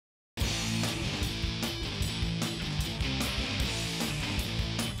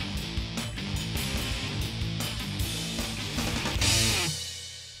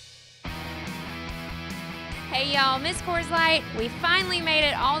Hey y'all, Miss Coors Light, we finally made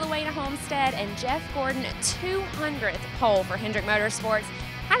it all the way to Homestead, and Jeff Gordon, 200th pole for Hendrick Motorsports.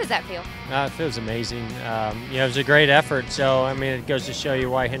 How does that feel? It feels amazing. It was a great effort, so I mean, it goes to show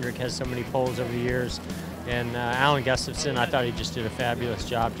you why Hendrick has so many poles over the years. And Alan Gustafson, I thought he just did a fabulous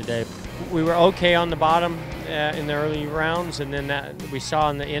job today. We were okay on the bottom in the early rounds, and then we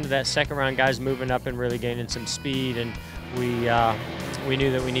saw in the end of that second round guys moving up and really gaining some speed, and we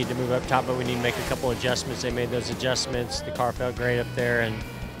knew that we need to move up top, but we need to make a couple adjustments. They made those adjustments. The car felt great up there, and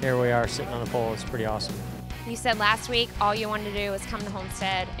here we are sitting on the pole. It's pretty awesome. You said last week all you wanted to do was come to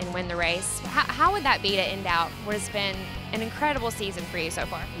Homestead and win the race. How would that be to end out what has been an incredible season for you so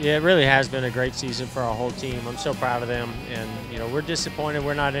far? Yeah, it really has been a great season for our whole team. I'm so proud of them, and we're disappointed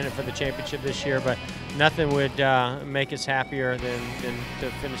we're not in it for the championship this year, but nothing would make us happier than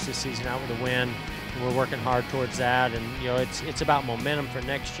to finish this season out with a win. We're working hard towards that, and it's about momentum for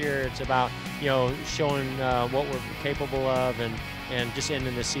next year. It's about showing what we're capable of, and just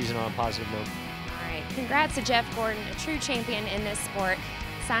ending this season on a positive note. All right, congrats to Jeff Gordon, a true champion in this sport.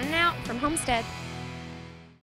 Signing out from Homestead.